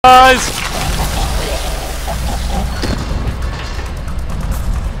Surprise!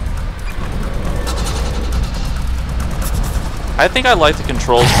 I think I like the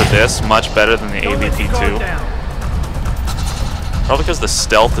controls for this much better than the AVP2. Probably because the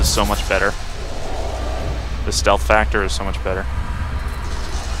stealth is so much better. The stealth factor is so much better.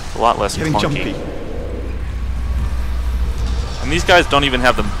 It's a lot less clunky. And these guys don't even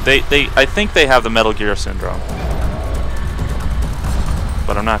have the... I think they have the Metal Gear syndrome.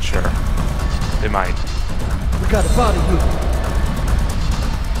 But I'm not sure. They might. We got a body here.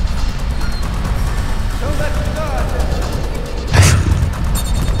 Don't let me die.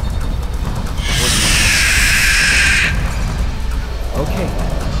 Okay.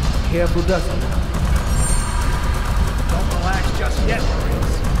 Careful, Dusty. Don't relax just yet,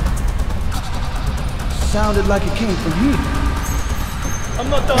 Marines. Sounded like it came from you. I'm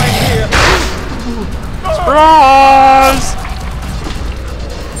not dying here. Surprise!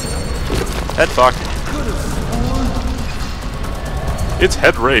 Head fuck. It's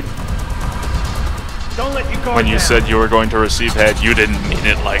head rape. Don't let you go. When you said you were going to receive head, you didn't mean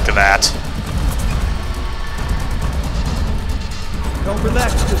it like that. Don't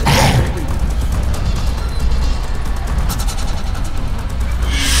relax just yet.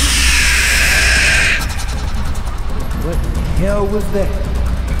 What the hell was that?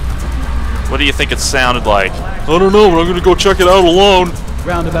 What do you think it sounded like? I don't know, but I'm gonna go check it out alone.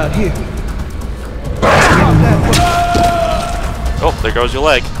 Round about here. Oh, there goes your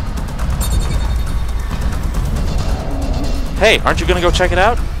leg. Hey, aren't you gonna go check it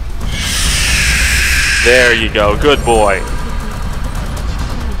out? There you go, good boy.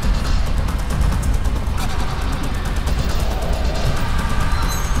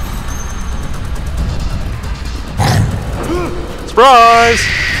 Surprise!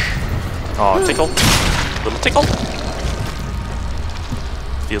 Oh, tickle. Little tickle.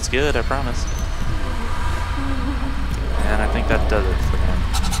 Feels good, I promise. And I think that does it for him.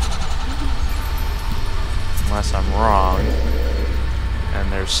 Unless I'm wrong.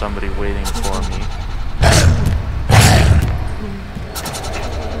 And there's somebody waiting for me.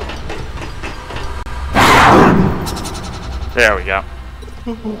 There we go.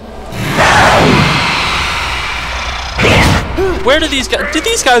 Where do these guys... Did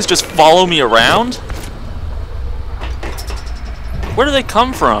these guys just follow me around? Where do they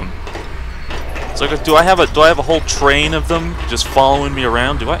come from? So do I have a whole train of them just following me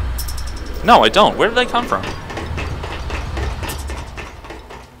around? Do I? No, I don't. Where did they come from?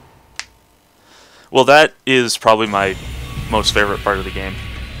 Well, that is probably my most favorite part of the game.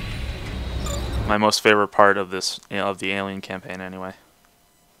 My most favorite part of this, of the Alien campaign, anyway.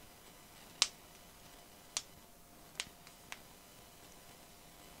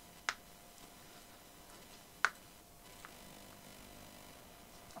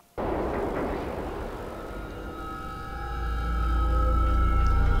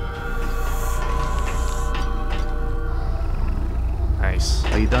 Nice.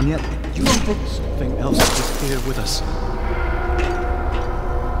 Are you done yet? You don't think something else is here with us?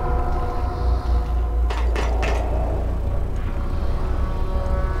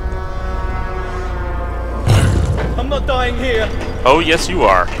 I'm not dying here. Oh, yes, you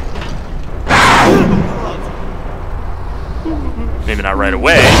are. Maybe not right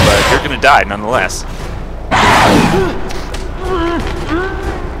away, but you're gonna die nonetheless.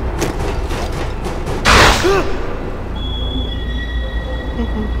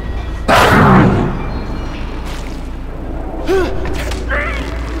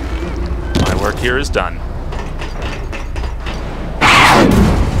 My work here is done.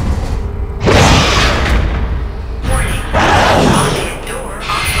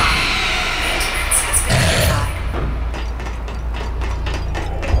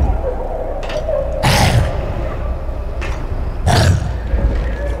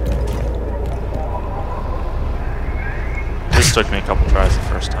 This took me a couple tries the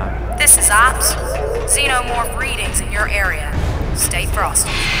first time. This is Ops. Xenomorph readings in your area. Stay frosty.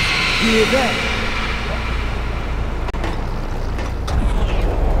 Hear that?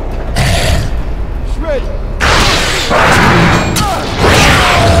 Shred.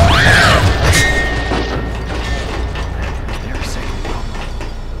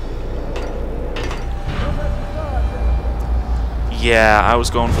 Yeah, I was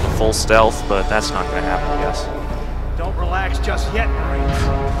going for the full stealth, but that's not going to happen, I guess. Don't relax just yet, Marines.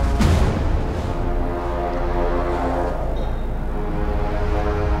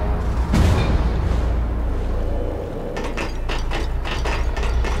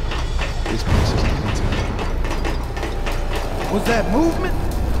 This place is empty. Was that movement?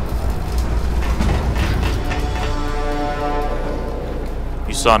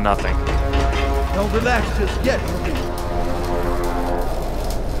 You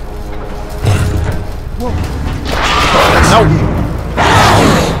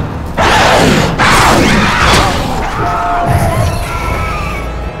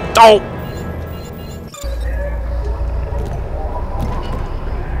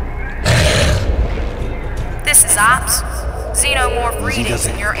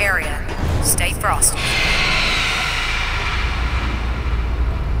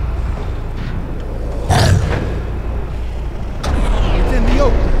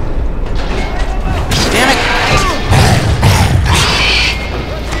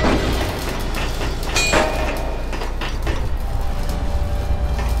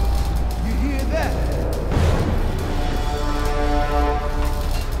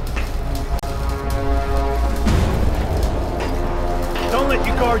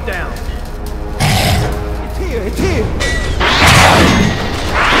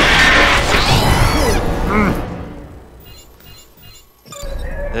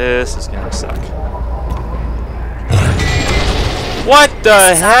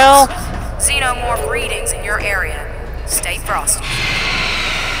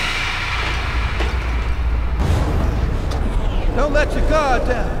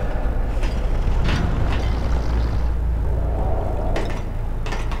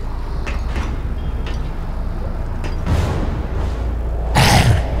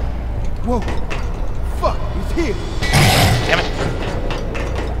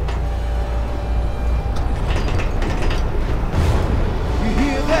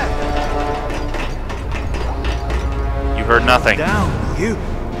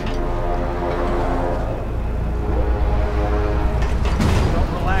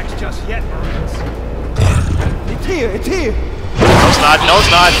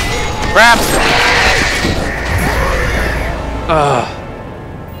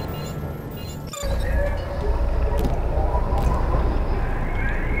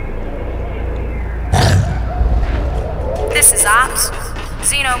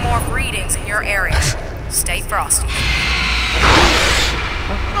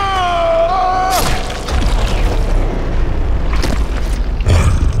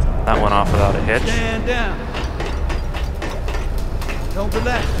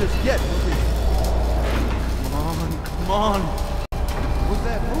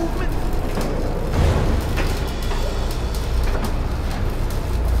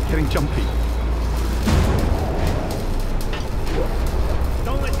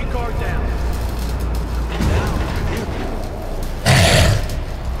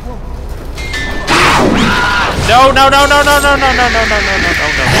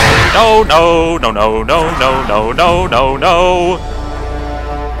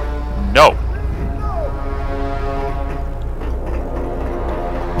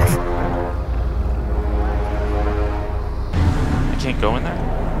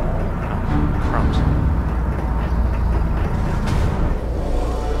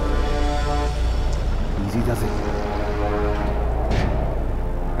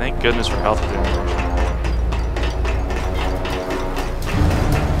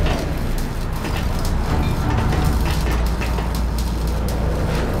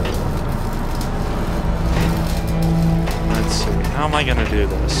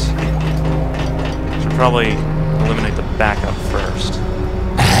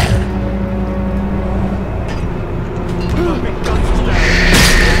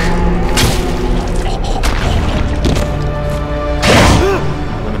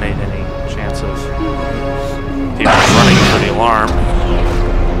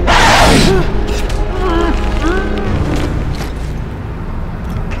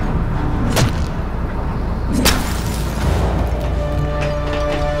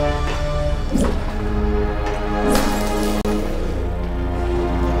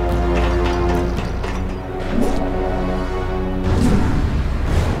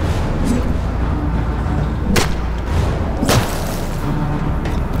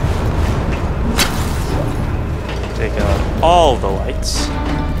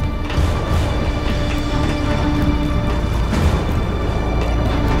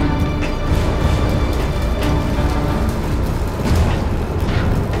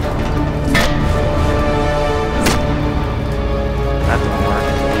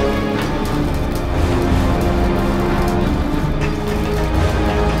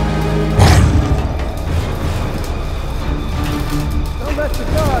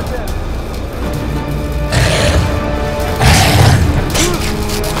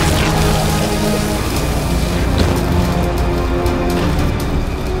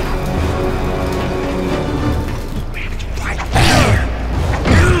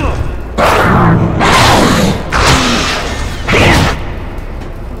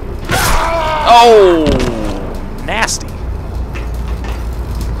Oh! Nasty.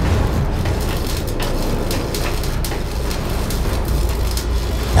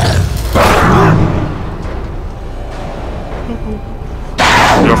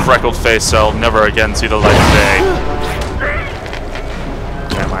 Your freckled face shall never again see the light of day.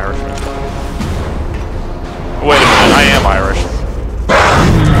 Damn Irishman. Wait a minute, I am Irish. What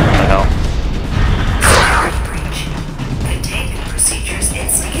the hell? Containment procedures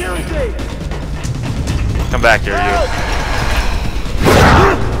instigated. Come back here, you.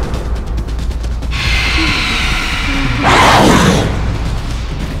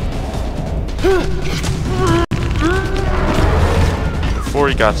 Before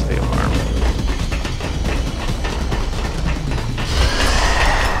he got to the alarm.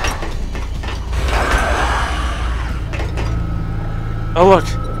 Oh look,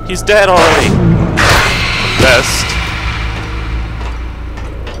 he's dead already. Best.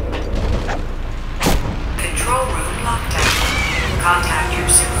 Control room lockdown. Contact your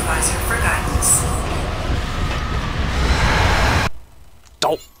supervisor for guidance.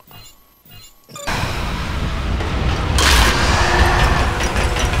 Don't.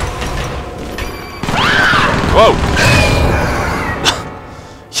 Whoa!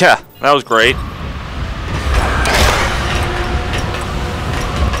 Yeah, that was great.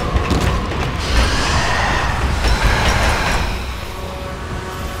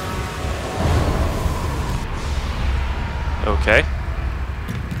 Okay.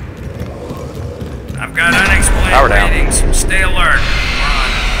 I've got unexplained Power down. readings. Stay alert. We're on.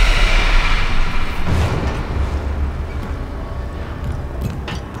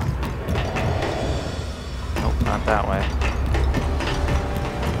 Nope, not that way.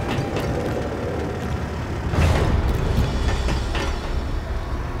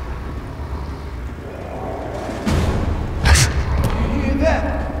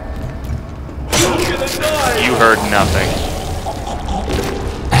 You heard nothing.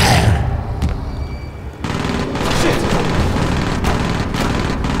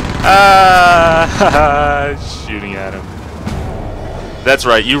 Shooting at him. That's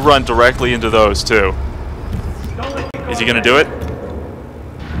right, you run directly into those too. Is he gonna do it?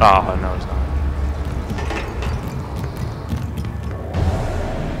 Oh, no, he's not.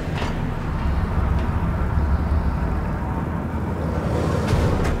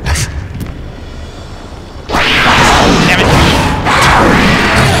 Damn it!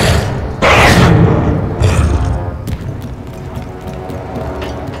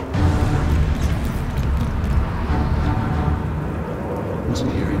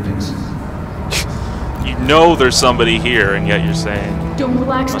 You know there's somebody here, and yet you're saying... Don't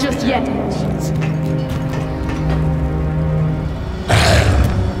relax just yet, Marines.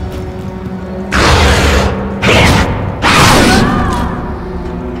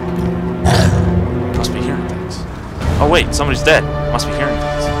 Must be hearing things. Oh wait, somebody's dead. Must be hearing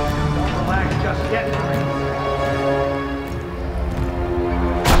things. Don't relax just yet, Marines.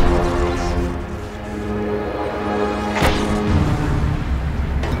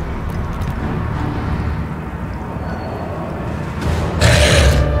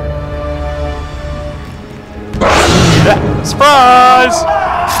 Surprise!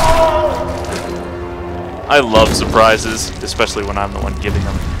 I love surprises, especially when I'm the one giving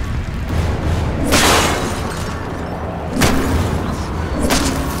them.